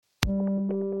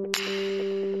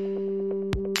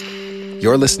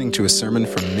You're listening to a sermon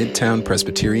from Midtown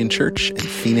Presbyterian Church in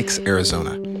Phoenix,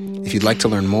 Arizona. If you'd like to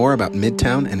learn more about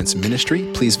Midtown and its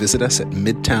ministry, please visit us at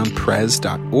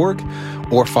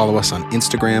midtownpres.org or follow us on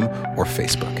Instagram or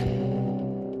Facebook.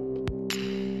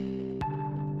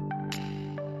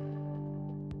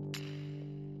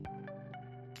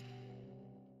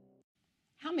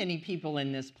 How many people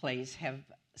in this place have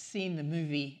seen the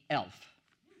movie Elf?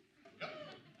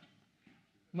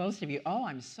 Most of you. Oh,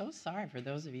 I'm so sorry for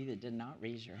those of you that did not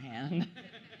raise your hand.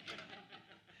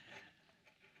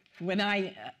 When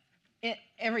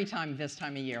every time this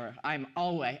time of year, I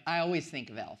always think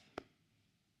of Elf.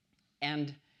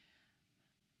 And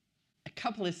a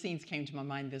couple of scenes came to my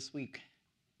mind this week,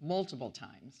 multiple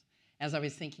times, as I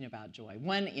was thinking about joy.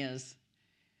 One is,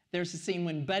 there's a scene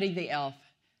when Buddy the Elf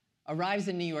arrives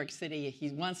in New York City. He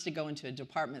wants to go into a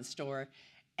department store,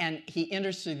 and he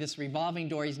enters through this revolving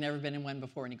door. He's never been in one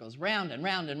before, and he goes round and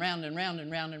round and round and round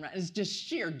and round and round. It's just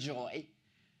sheer joy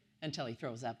until he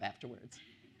throws up afterwards.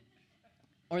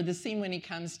 Or the scene when he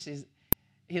comes to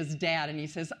his dad and he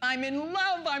says, I'm in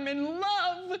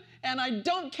love, and I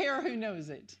don't care who knows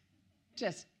it.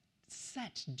 Just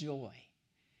such joy.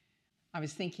 I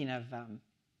was thinking of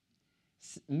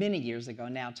many years ago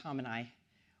now, Tom and I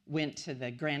went to the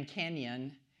Grand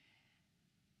Canyon,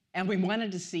 and we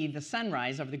wanted to see the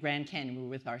sunrise over the Grand Canyon. We were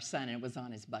with our son, and it was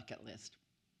on his bucket list.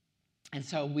 And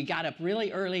so we got up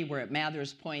really early. We're at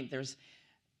Mather's Point. There's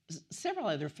several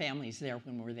other families there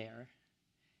when we're there.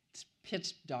 It's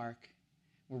pitch dark.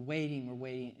 We're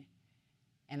waiting.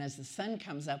 And as the sun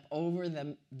comes up over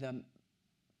the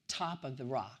top of the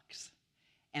rocks,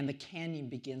 and the canyon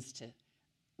begins to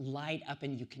light up,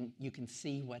 and you can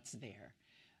see what's there.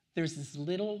 There's this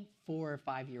little 4 or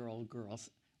 5-year-old girl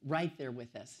right there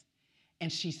with us,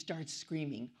 and she starts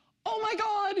screaming, oh my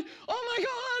God, oh my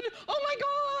God, oh my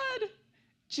God.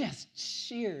 Just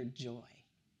sheer joy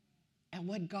at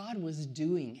what God was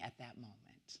doing at that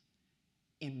moment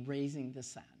in raising the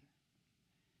sun.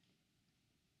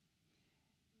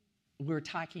 We're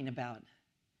talking about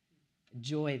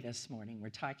joy this morning. We're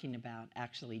talking about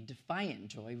actually defiant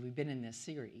joy. We've been in this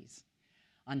series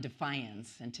on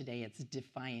defiance, and today it's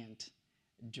defiant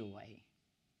joy.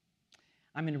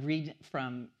 I'm going to read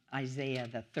from Isaiah,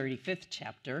 the 35th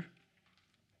chapter,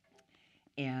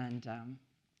 and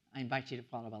I invite you to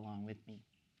follow along with me.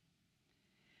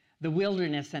 The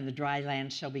wilderness and the dry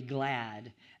land shall be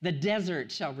glad. The desert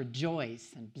shall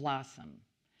rejoice and blossom.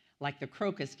 Like the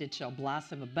crocus, it shall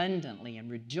blossom abundantly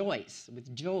and rejoice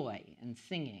with joy and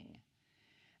singing.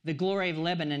 The glory of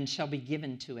Lebanon shall be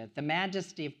given to it, the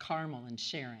majesty of Carmel and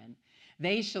Sharon.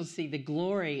 They shall see the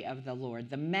glory of the Lord,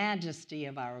 the majesty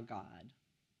of our God.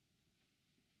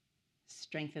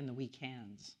 Strengthen the weak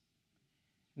hands.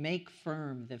 Make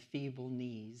firm the feeble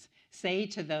knees. Say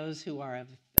to those who are of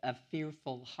a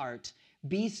fearful heart,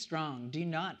 be strong, do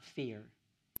not fear.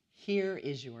 Here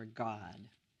is your God.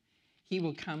 He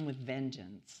will come with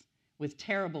vengeance. With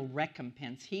terrible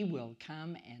recompense, he will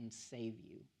come and save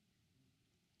you.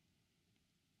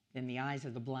 Then the eyes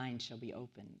of the blind shall be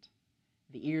opened,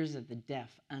 the ears of the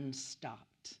deaf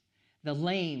unstopped. The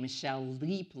lame shall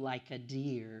leap like a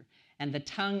deer, and the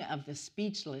tongue of the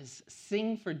speechless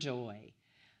sing for joy.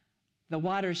 The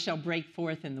waters shall break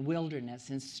forth in the wilderness,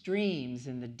 and streams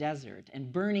in the desert,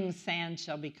 and burning sand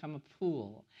shall become a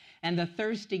pool, and the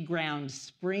thirsty ground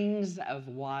springs of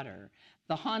water.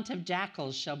 The haunt of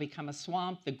jackals shall become a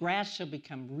swamp, the grass shall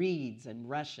become reeds and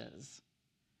rushes.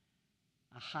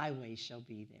 A highway shall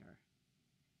be there,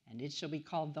 and it shall be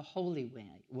called the Holy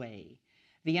Way.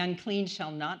 The unclean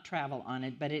shall not travel on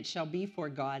it, but it shall be for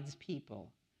God's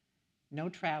people. No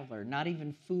traveler, not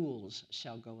even fools,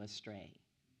 shall go astray.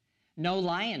 No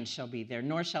lion shall be there,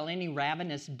 nor shall any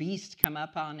ravenous beast come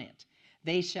up on it.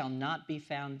 They shall not be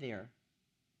found there,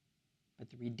 but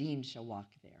the redeemed shall walk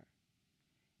there,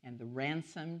 and the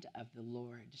ransomed of the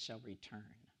Lord shall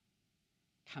return.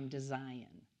 Come to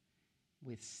Zion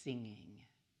with singing.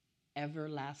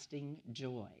 Everlasting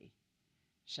joy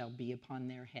shall be upon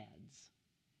their heads.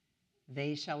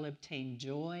 They shall obtain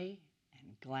joy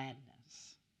and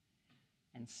gladness,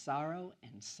 and sorrow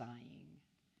and sighing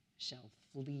shall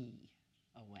flee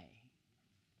away.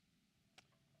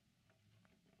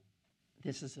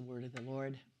 This is the word of the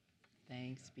Lord.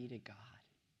 Thanks be to God.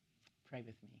 Pray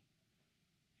with me.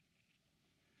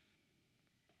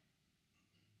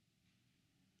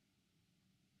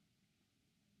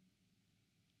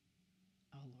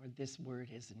 Oh, Lord, this word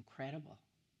is incredible.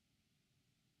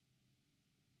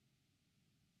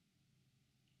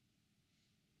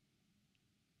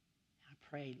 I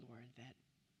pray, Lord, that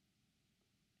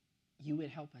you would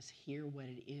help us hear what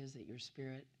it is that your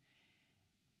Spirit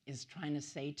is trying to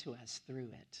say to us through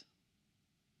it.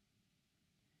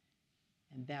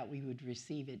 And that we would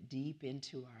receive it deep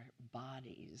into our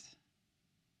bodies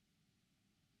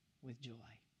with joy.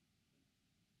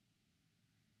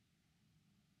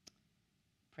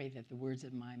 Pray that the words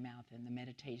of my mouth and the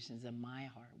meditations of my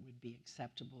heart would be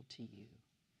acceptable to you.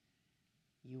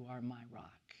 You are my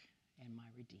rock and my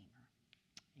redeemer.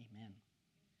 Amen.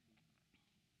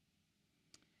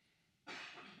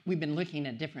 We've been looking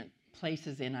at different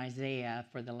places in Isaiah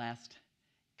for the last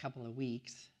couple of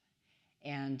weeks.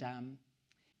 And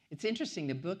it's interesting,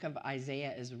 the book of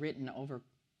Isaiah is written over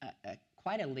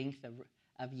quite a length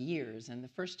of years. And the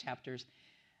first chapters,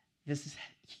 this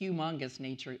humongous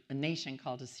nation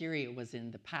called Assyria was in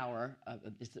the power,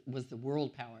 was the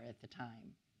world power at the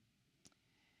time.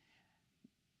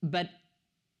 But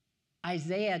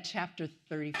Isaiah chapter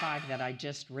 35 that I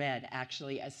just read,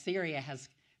 actually, Assyria has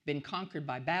been conquered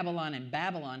by Babylon, and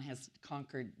Babylon has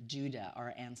conquered Judah,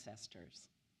 our ancestors.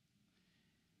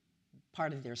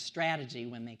 Part of their strategy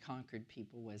when they conquered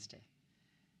people was to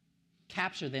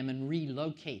capture them and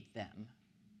relocate them,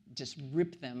 just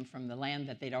rip them from the land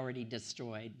that they'd already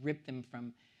destroyed, rip them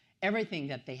from everything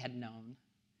that they had known,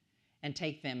 and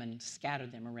take them and scatter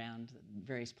them around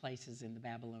various places in the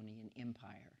Babylonian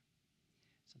Empire.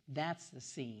 So that's the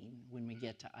scene when we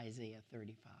get to Isaiah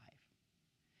 35.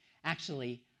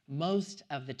 Actually, most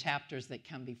of the chapters that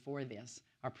come before this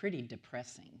are pretty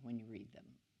depressing when you read them.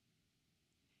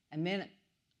 And then,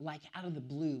 like out of the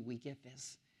blue, we get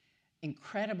this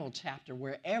incredible chapter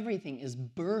where everything is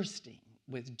bursting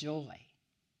with joy.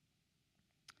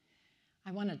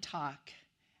 I want to talk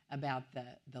about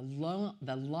the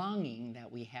longing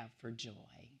that we have for joy.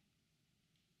 I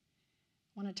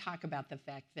want to talk about the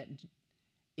fact that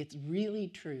it's really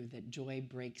true that joy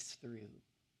breaks through.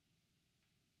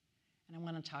 And I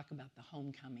want to talk about the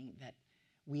homecoming that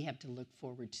we have to look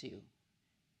forward to,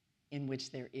 in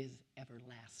which there is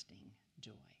everlasting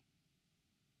joy.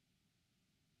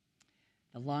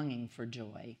 The longing for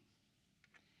joy.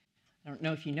 I don't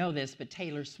know if you know this, but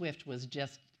Taylor Swift was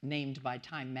just named by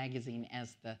Time magazine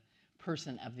as the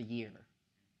Person of the Year.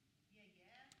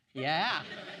 Yeah.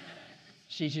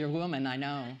 She's your woman, I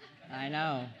know.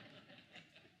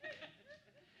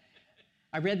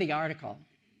 I read the article.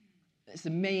 It's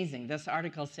amazing. This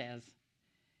article says,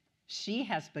 she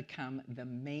has become the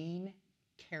main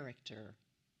character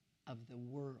of the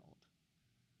world.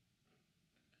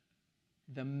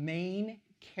 The main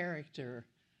character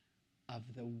of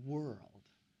the world.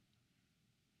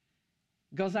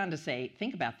 Goes on to say,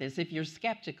 think about this. If you're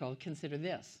skeptical, consider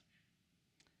this.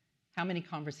 How many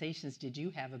conversations did you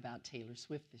have about Taylor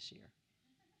Swift this year?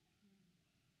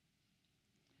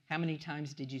 How many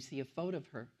times did you see a photo of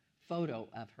her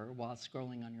while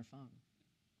scrolling on your phone?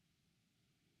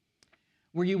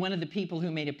 Were you one of the people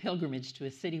who made a pilgrimage to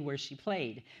a city where she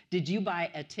played? Did you buy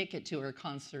a ticket to her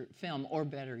concert film? Or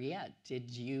better yet, did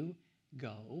you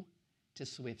go to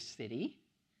Swift City?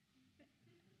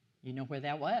 You know where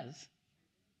that was.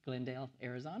 Glendale,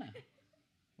 Arizona,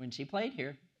 when she played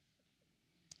here.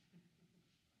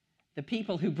 The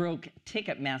people who broke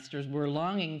Ticketmasters were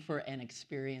longing for an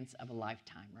experience of a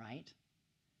lifetime, right?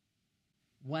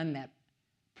 One that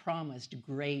promised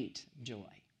great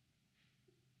joy.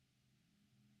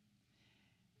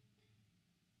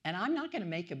 And I'm not going to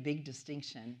make a big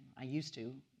distinction. I used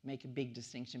to make a big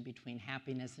distinction between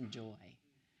happiness and joy.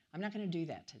 I'm not going to do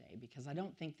that today because I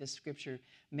don't think this scripture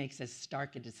makes as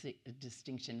stark a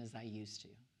distinction as I used to.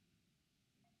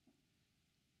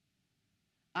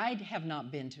 I have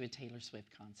not been to a Taylor Swift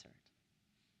concert,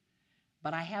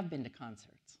 but I have been to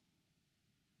concerts.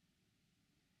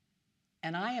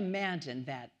 And I imagine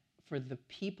that for the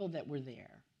people that were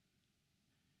there,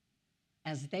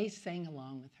 as they sang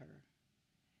along with her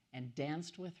and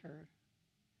danced with her,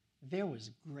 there was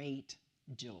great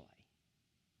joy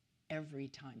every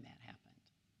time that happened.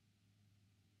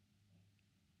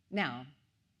 Now,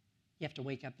 you have to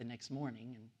wake up the next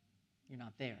morning and you're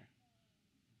not there.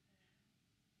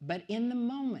 But in the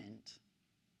moment,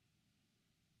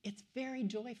 it's very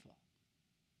joyful.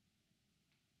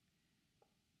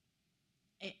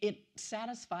 It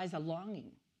satisfies a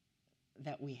longing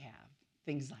that we have,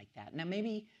 things like that. Now,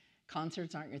 maybe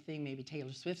concerts aren't your thing, maybe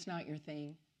Taylor Swift's not your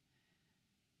thing,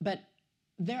 but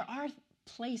there are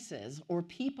places or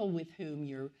people with whom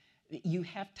you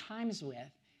have times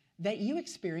with that you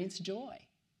experience joy.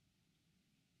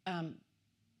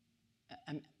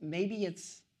 Maybe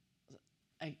it's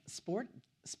a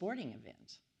sporting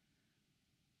event.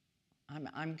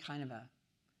 I'm kind of a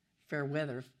fair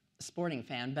weather sporting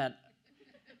fan,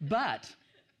 but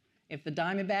If the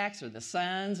Diamondbacks or the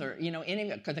Suns or,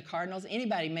 or the Cardinals,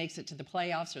 anybody makes it to the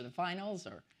playoffs or the finals,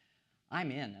 or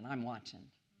I'm in and I'm watching.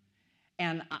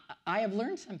 And I have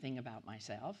learned something about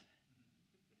myself.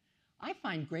 I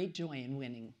find great joy in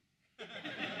winning.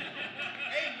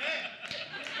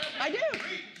 I do.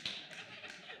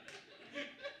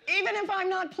 Even if I'm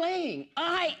not playing,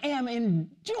 I am a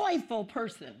joyful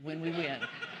person when we win.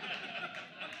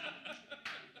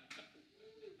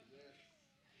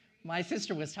 My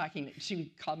sister was talking,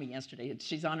 she called me yesterday.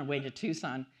 She's on her way to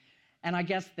Tucson, and I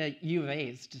guess the U of A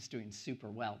is just doing super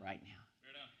well right now.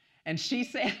 And she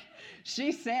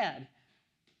said,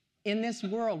 in this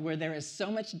world where there is so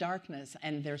much darkness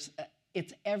and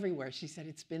it's everywhere, she said,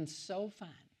 it's been so fun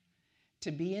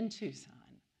to be in Tucson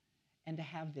and to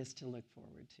have this to look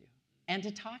forward to and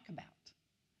to talk about.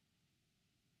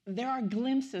 There are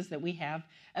glimpses that we have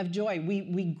of joy.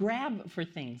 We grab for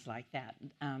things like that.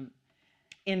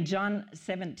 In John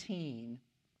 17,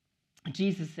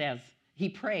 Jesus says, he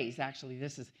prays, actually,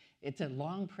 it's a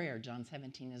long prayer. John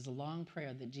 17 is a long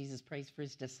prayer that Jesus prays for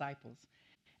his disciples.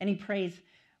 And he prays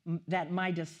that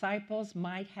my disciples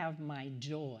might have my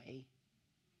joy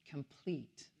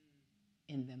complete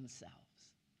in themselves.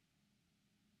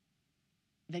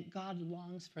 That God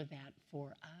longs for that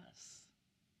for us.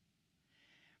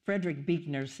 Frederick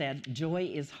Buechner said,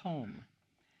 joy is home.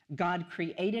 God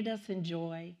created us in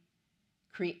joy,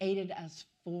 created us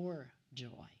for joy.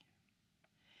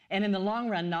 And in the long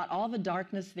run, not all the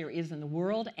darkness there is in the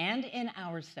world and in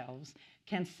ourselves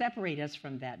can separate us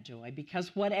from that joy,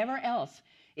 because whatever else,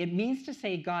 it means to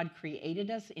say God created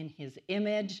us in his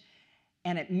image,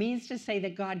 and it means to say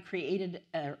that God created,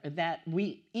 that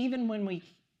we, even when we,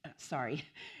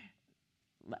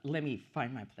 let me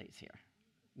find my place here.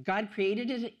 God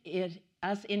created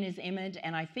us in his image,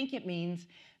 and I think it means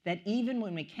that even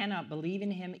when we cannot believe in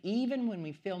him, even when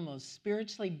we feel most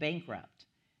spiritually bankrupt,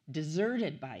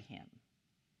 deserted by him,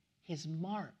 his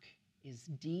mark is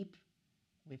deep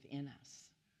within us.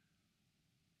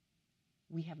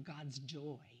 We have God's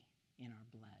joy in our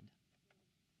blood.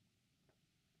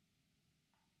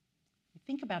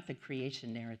 Think about the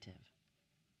creation narrative.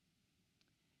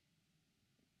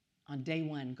 On day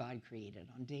 1, God created.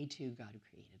 On day 2, God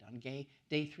created. On day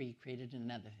 3, he created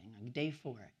another thing. On day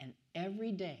 4, and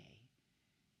every day,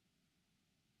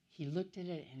 he looked at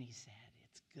it and he said,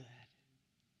 it's good.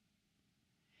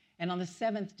 And on the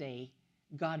 7th day,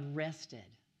 God rested.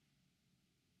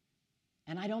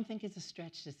 And I don't think it's a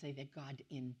stretch to say that God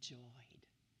enjoyed,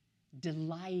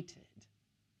 delighted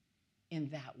in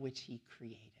that which he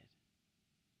created.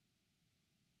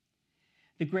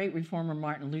 The great reformer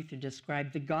Martin Luther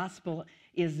described the gospel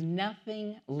is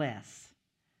nothing less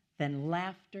than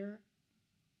laughter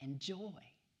and joy.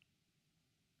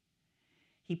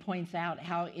 He points out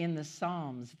how in the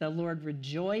Psalms the Lord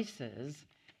rejoices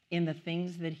in the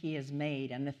things that he has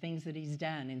made and the things that he's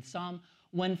done. In Psalm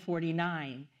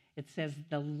 149, it says,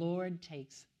 the Lord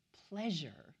takes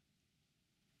pleasure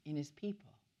in his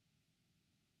people.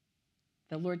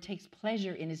 The Lord takes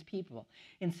pleasure in his people.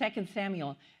 In 2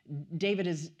 Samuel, David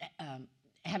is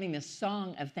having this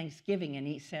song of thanksgiving, and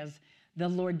he says, the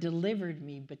Lord delivered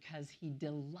me because he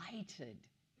delighted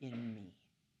in me.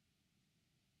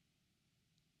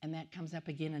 And that comes up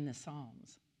again in the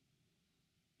Psalms.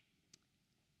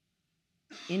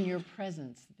 In your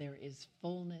presence, there is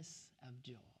fullness of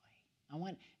joy.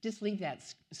 Just leave that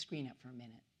screen up for a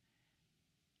minute.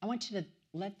 I want you to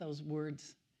let those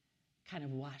words kind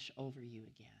of wash over you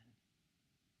again.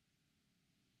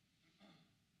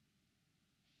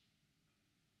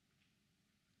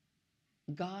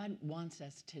 God wants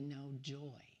us to know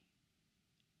joy.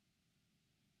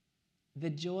 The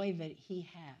joy that he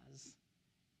has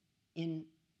in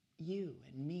you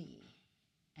and me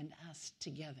and us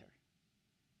together.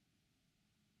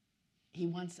 He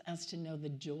wants us to know the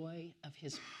joy of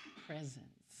his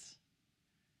presence.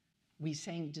 We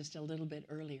sang just a little bit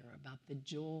earlier about the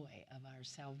joy of our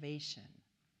salvation.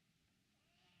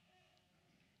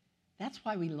 That's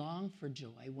why we long for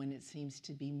joy when it seems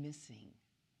to be missing.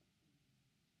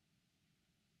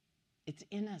 It's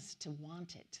in us to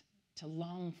want it, to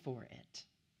long for it.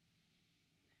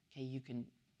 Okay, you can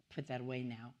put that away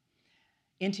now.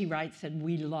 N.T. Wright said,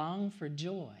 we long for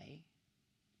joy,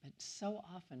 but so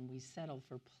often we settle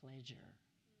for pleasure.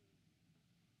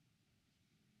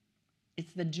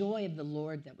 It's the joy of the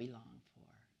Lord that we long for.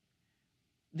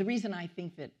 The reason I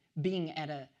think that being at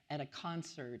a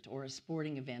concert or a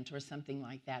sporting event or something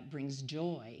like that brings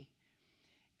joy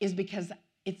is because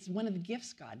it's one of the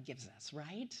gifts God gives us,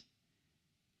 right?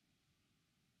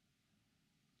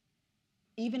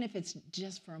 Even if it's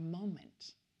just for a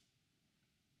moment.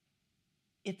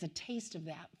 it's a taste of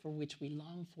that for which we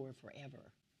long for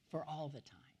forever, for all the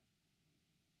time.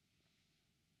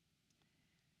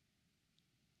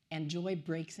 And joy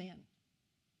breaks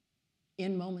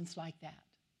in moments like that.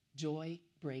 Joy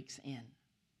breaks in.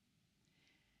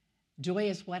 Joy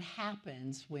is what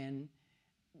happens when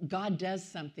God does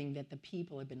something that the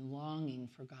people have been longing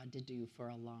for God to do for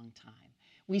a long time.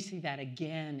 We see that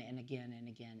again and again and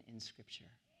again in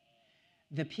Scripture.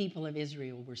 The people of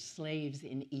Israel were slaves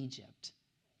in Egypt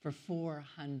for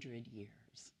 400 years.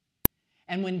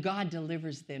 And when God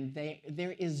delivers them,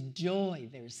 there is joy,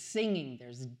 there's singing,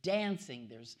 there's dancing,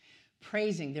 there's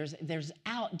praising, there's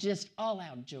just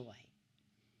all-out joy.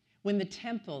 When the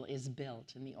temple is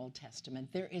built in the Old Testament,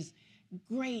 there is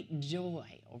great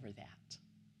joy over that.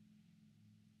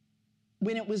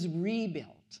 When it was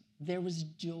rebuilt, there was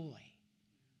joy.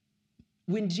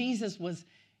 When Jesus was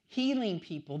healing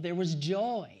people, there was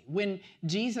joy. When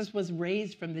Jesus was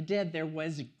raised from the dead, there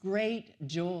was great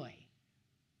joy.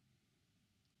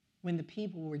 When the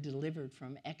people were delivered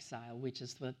from exile, which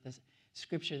is what the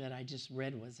scripture that I just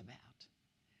read was about,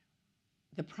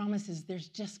 the promise is there's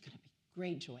just going to be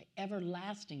great joy,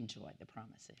 everlasting joy, the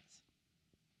promise is.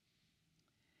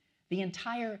 The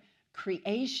entire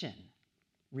creation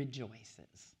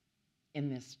rejoices in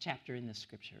this chapter in the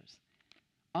scriptures.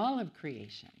 All of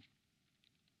creation.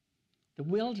 The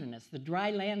wilderness, the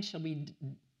dry land shall be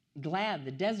glad.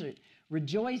 The desert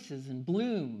rejoices and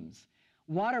blooms.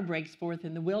 Water breaks forth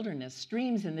in the wilderness,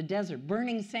 streams in the desert.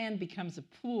 Burning sand becomes a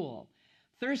pool.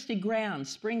 Thirsty ground,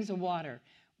 springs of water.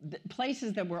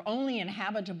 Places that were only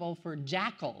inhabitable for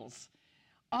jackals,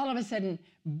 all of a sudden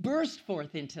burst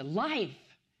forth into life.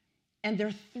 And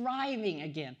they're thriving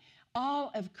again.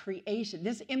 All of creation,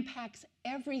 this impacts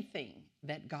everything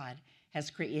that God has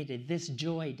created. This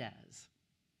joy does.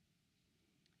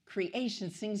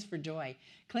 Creation sings for joy.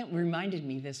 Clint reminded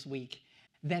me this week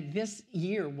that this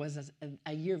year was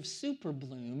a year of super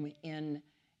bloom in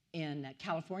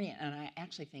California, and I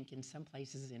actually think in some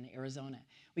places in Arizona.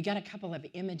 We got a couple of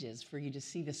images for you to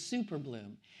see the super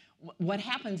bloom. What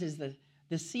happens is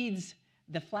the seeds,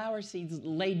 the flower seeds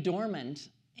lay dormant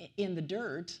in the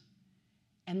dirt,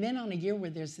 and then on a year where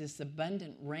there's this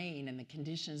abundant rain and the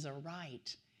conditions are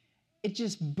right, it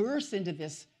just bursts into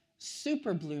this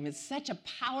super bloom. It's such a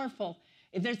powerful,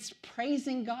 it's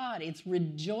praising God. It's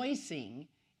rejoicing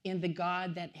in the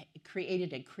God that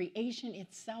created it. Creation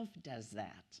itself does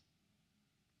that.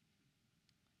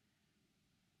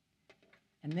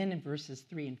 And then in verses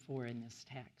 3 and 4 in this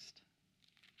text,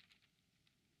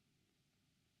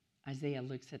 Isaiah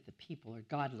looks at the people, or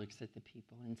God looks at the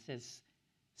people and says,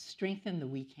 strengthen the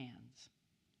weak hands,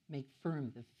 make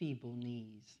firm the feeble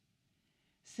knees.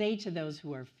 Say to those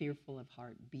who are fearful of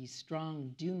heart, be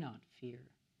strong, do not fear.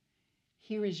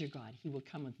 Here is your God. He will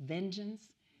come with vengeance,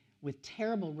 with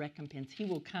terrible recompense. He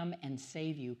will come and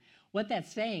save you. What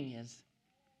that's saying is,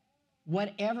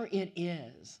 whatever it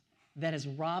is that is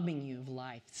robbing you of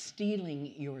life,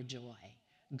 stealing your joy,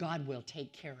 God will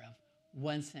take care of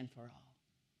once and for all.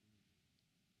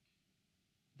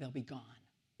 They'll be gone.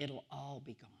 It'll all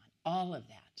be gone. All of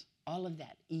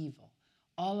that evil,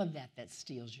 all of that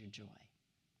steals your joy.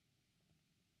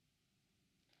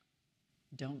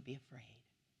 Don't be afraid.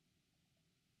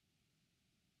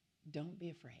 Don't be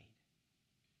afraid.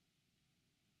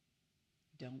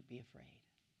 Don't be afraid.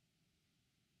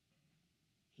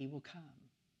 He will come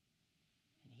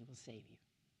and he will save you.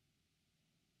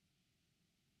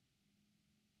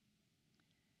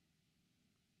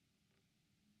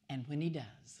 And when he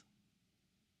does,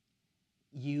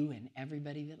 you and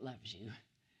everybody that loves you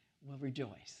will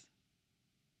rejoice.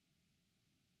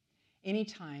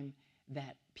 Anytime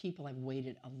that people have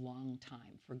waited a long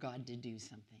time for God to do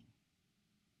something,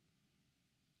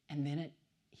 and then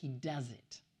he does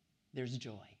it, there's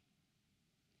joy.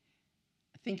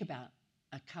 Think about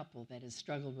a couple that has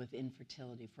struggled with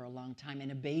infertility for a long time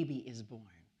and a baby is born.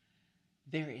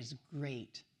 There is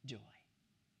great joy.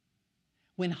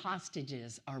 When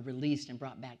hostages are released and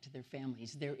brought back to their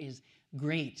families, there is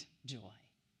great joy.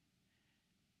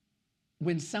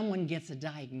 When someone gets a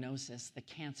diagnosis, the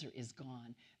cancer is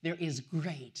gone, there is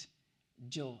great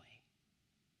joy.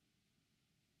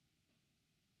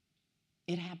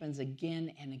 It happens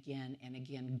again and again and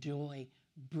again. Joy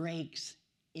breaks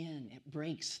in, it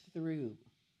breaks through.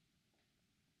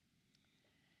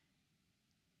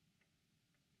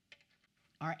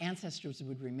 Our ancestors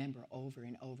would remember over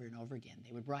and over and over again.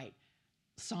 They would write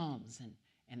psalms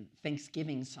and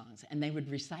Thanksgiving songs, and they would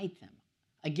recite them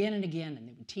again and again, and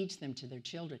they would teach them to their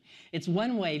children. it's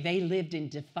one way they lived in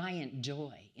defiant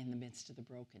joy in the midst of the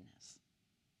brokenness.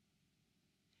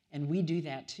 And we do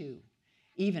that too.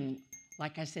 Even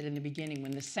like I said in the beginning,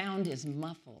 when the sound is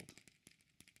muffled,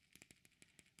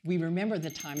 we remember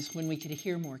the times when we could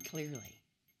hear more clearly,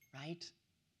 right?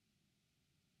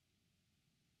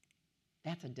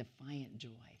 That's a defiant joy.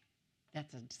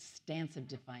 That's a stance of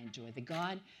defiant joy. The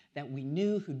God that we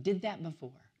knew who did that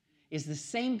before is the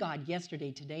same God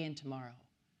yesterday, today, and tomorrow.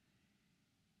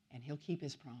 And he'll keep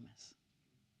his promise.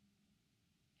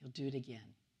 He'll do it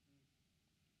again.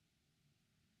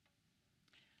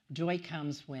 Joy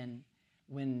comes when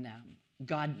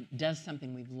God does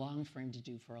something we've longed for him to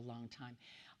do for a long time.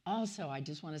 Also, I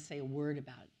just want to say a word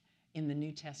about, in the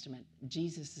New Testament,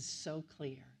 Jesus is so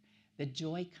clear that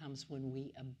joy comes when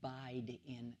we abide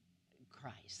in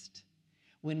Christ.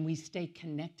 When we stay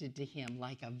connected to him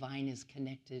like a vine is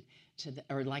connected to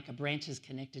or like a branch is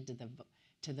connected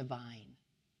to the vine.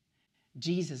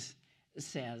 Jesus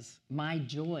says, my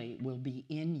joy will be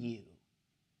in you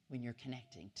when you're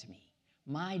connecting to me.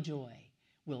 My joy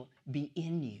will be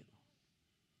in you,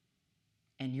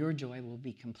 and your joy will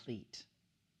be complete.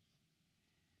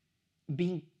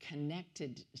 Being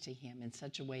connected to him in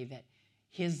such a way that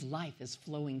his life is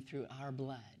flowing through our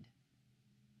blood,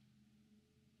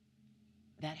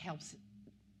 that helps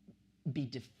be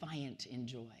defiant in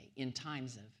joy in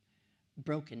times of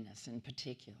brokenness in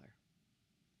particular.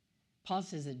 Paul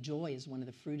says that joy is one of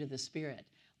the fruit of the Spirit.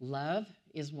 Love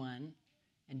is one,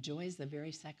 and joy is the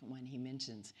very second one he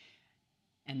mentions.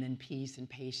 And then peace and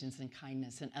patience and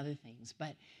kindness and other things.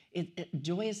 But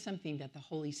joy is something that the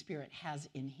Holy Spirit has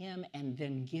in him and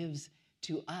then gives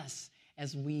to us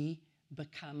as we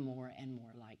become more and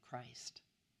more like Christ.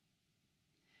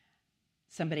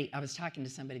 I was talking to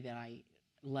somebody that I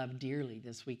love dearly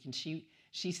this week, and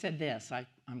she said this,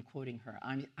 I'm quoting her,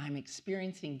 I'm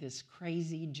experiencing this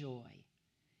crazy joy,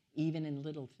 even in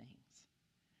little things.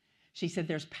 She said,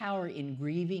 there's power in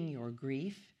grieving your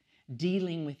grief,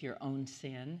 dealing with your own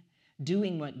sin,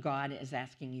 doing what God is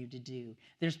asking you to do.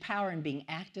 There's power in being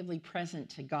actively present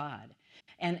to God.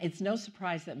 And it's no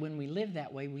surprise that when we live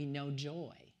that way, we know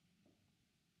joy.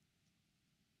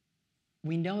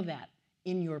 We know that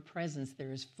in your presence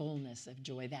there is fullness of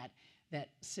joy, that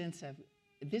sense of,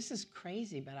 this is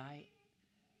crazy, but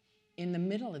in the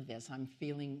middle of this, I'm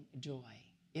feeling joy.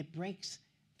 It breaks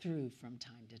through from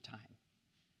time to time.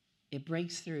 It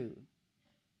breaks through.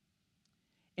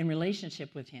 In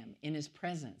relationship with him, in his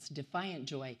presence, defiant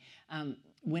joy.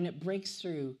 When it breaks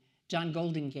through, John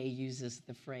Goldingay uses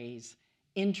the phrase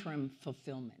interim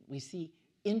fulfillment. We see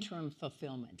interim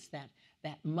fulfillments, that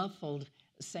muffled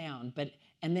sound,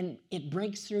 and then it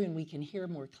breaks through and we can hear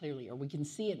more clearly, or we can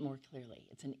see it more clearly.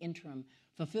 It's an interim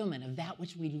fulfillment of that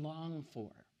which we long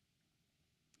for.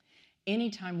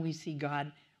 Anytime we see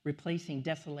God replacing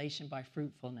desolation by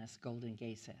fruitfulness,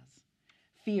 Goldingay says,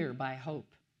 fear by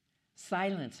hope,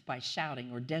 silence by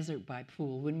shouting, or desert by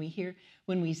pool, when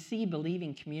we see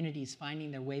believing communities finding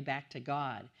their way back to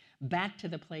God, back to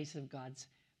the place of God's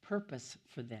purpose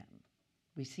for them,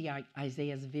 we see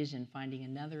Isaiah's vision finding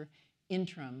another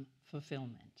interim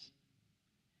fulfillment.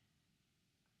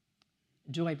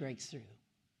 Joy breaks through,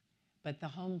 but the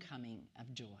homecoming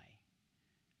of joy,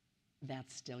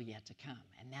 that's still yet to come,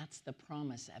 and that's the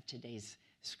promise of today's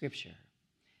scripture.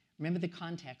 Remember the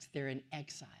context, they're in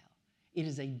exile. It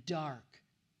is a dark,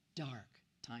 dark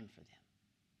time for them.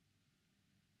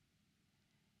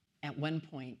 At one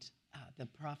point, the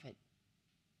prophet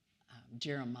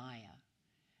Jeremiah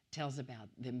tells about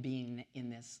them being in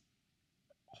this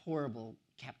horrible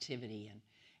captivity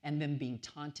and them being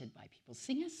taunted by people.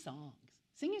 Sing us songs.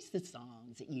 Sing us the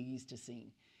songs that you used to sing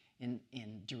in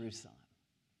Jerusalem.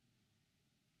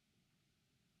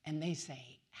 And they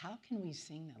say, how can we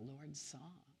sing the Lord's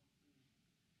song?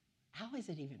 How is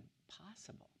it even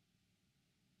possible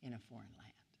in a foreign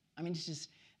land? I mean, it's just,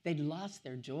 they'd lost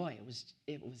their joy.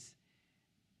 It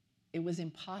was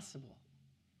impossible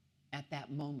at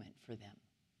that moment for them.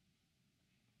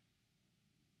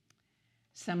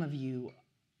 Some of you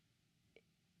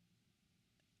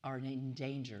are in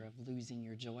danger of losing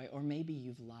your joy, or maybe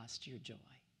you've lost your joy.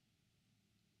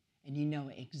 And you know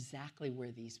exactly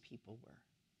where these people were.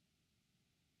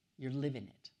 You're living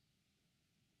it.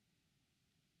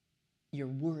 You're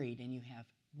worried, and you have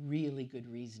really good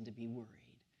reason to be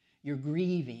worried. You're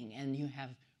grieving, and you have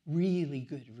really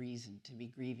good reason to be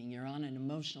grieving. You're on an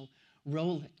emotional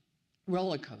roller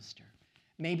coaster.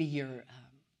 Maybe you're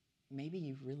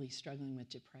really struggling with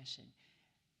depression.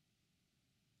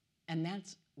 And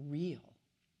that's real.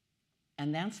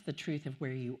 And that's the truth of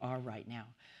where you are right now.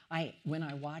 When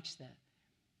I watch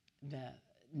the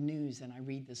news and I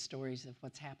read the stories of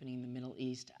what's happening in the Middle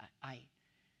East, I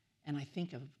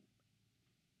think of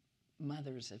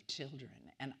mothers of children,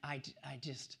 and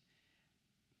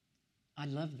I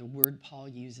love the word Paul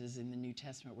uses in the New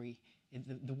Testament where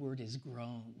the word is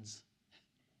groans.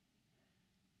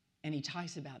 And he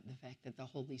talks about the fact that the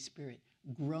Holy Spirit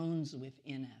groans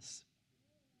within us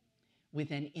with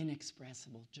an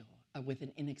inexpressible joy, with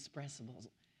an inexpressible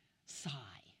sigh.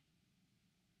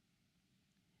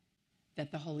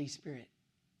 That the Holy Spirit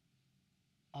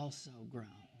also groans.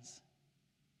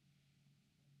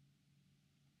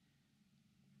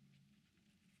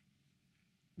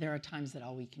 There are times that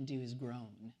all we can do is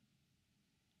groan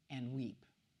and weep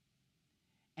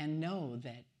and know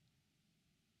that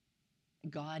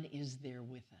God is there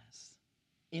with us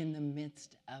in the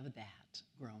midst of that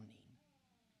groaning.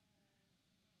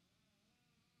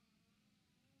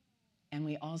 And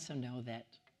we also know that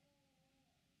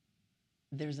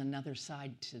there's another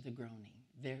side to the groaning.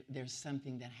 There's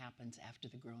something that happens after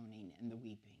the groaning and the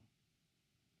weeping.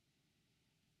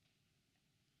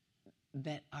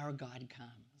 That our God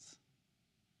comes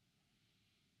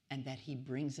and that he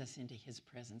brings us into his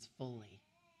presence fully.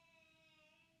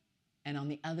 And on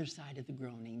the other side of the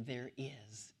groaning, there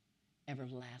is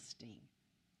everlasting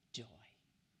joy.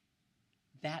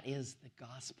 That is the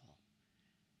gospel.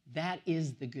 That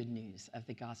is the good news of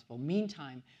the gospel.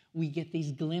 Meantime, we get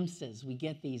these glimpses, we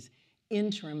get these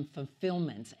interim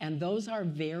fulfillments, and those are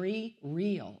very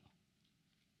real.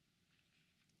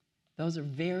 Those are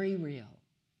very real.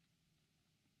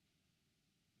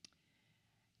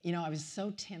 You know, I was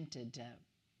so tempted to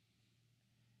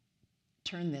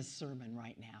turn this sermon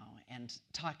right now and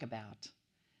talk about,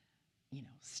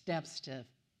 steps to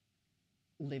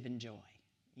live in joy,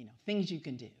 things you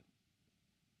can do.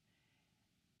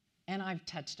 And I've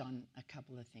touched on a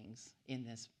couple of things in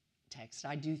this text.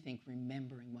 I do think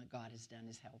remembering what God has done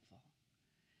is helpful.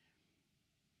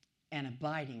 And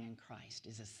abiding in Christ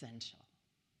is essential.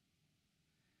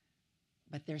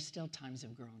 But there's still times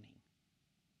of groaning.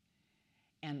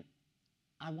 And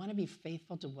I want to be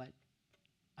faithful to what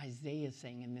Isaiah is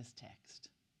saying in this text.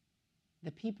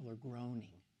 The people are groaning.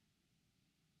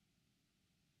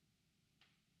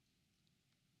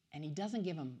 And he doesn't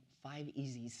give them 5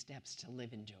 easy steps to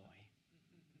live in joy.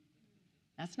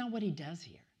 That's not what he does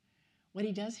here. What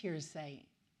he does here is say,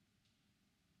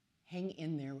 hang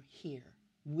in there here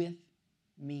with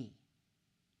me.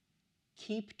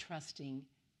 Keep trusting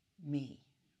me.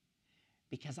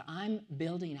 Because I'm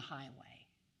building a highway.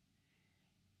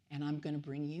 And I'm going to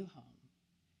bring you home.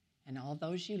 And all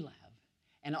those you love.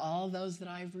 And all those that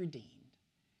I've redeemed.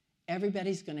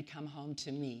 Everybody's going to come home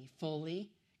to me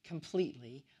fully,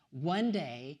 completely. One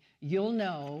day, you'll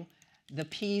know the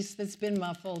peace that's been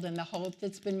muffled and the hope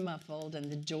that's been muffled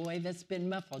and the joy that's been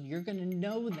muffled. You're going to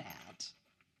know that.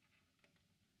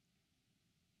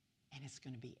 And it's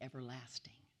going to be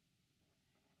everlasting.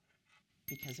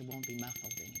 Because it won't be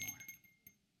muffled anymore.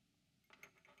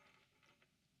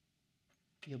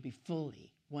 You'll be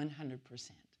fully, 100%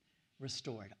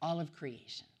 restored. All of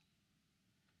creation.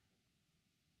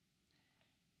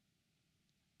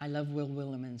 I love Will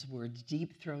Williman's words.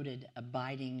 Deep-throated,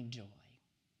 abiding joy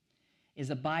is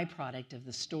a byproduct of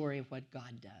the story of what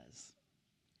God does.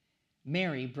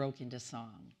 Mary broke into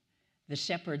song. The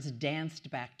shepherds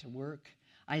danced back to work.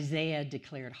 Isaiah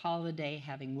declared holiday,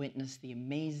 having witnessed the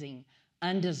amazing,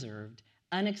 undeserved,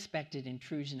 unexpected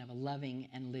intrusion of a loving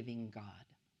and living God.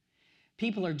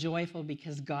 People are joyful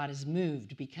because God is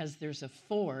moved, because there's a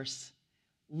force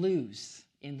loose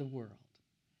in the world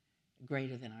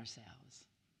greater than ourselves.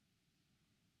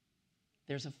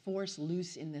 There's a force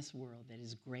loose in this world that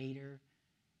is greater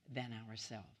than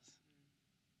ourselves.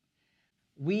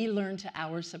 We learn to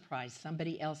our surprise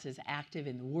somebody else is active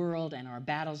in the world, and our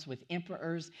battles with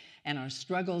emperors and our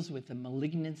struggles with the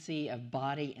malignancy of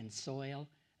body and soul.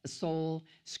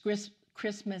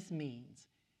 Christmas means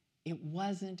it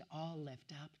wasn't all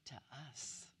left up to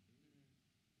us.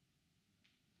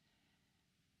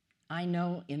 I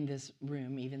know in this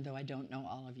room, even though I don't know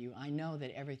all of you, I know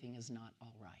that everything is not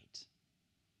all right.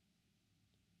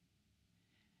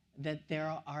 That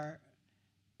there are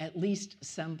at least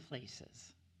some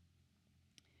places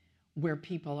where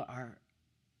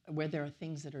where there are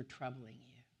things that are troubling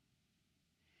you,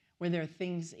 where there are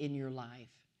things in your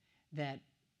life that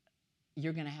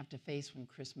you're going to have to face when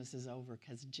Christmas is over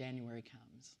because January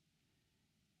comes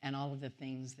and all of the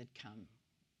things that come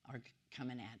are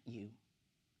coming at you.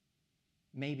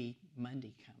 Maybe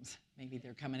Monday comes. Maybe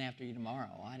they're coming after you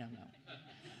tomorrow. I don't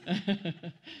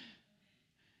know.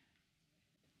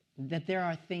 That there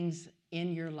are things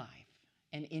in your life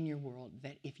and in your world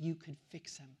that if you could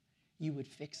fix them, you would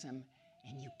fix them,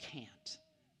 and you can't.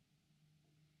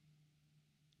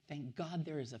 Thank God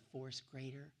there is a force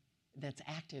greater, that's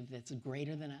active, that's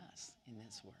greater than us in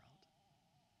this world.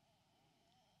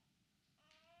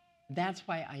 That's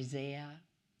why Isaiah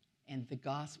and the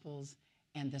Gospels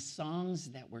and the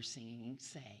songs that we're singing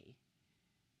say,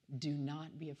 do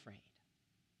not be afraid,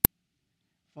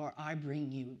 for I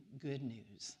bring you good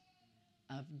news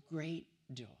of great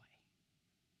joy,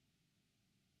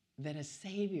 that a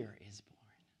Savior is born.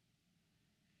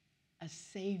 A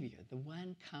Savior, the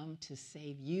one come to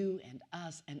save you and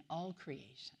us and all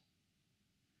creation.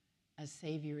 A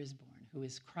Savior is born, who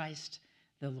is Christ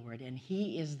the Lord, and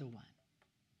he is the one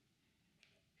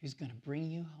who's going to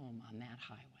bring you home on that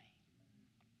highway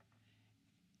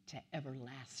to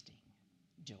everlasting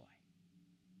joy.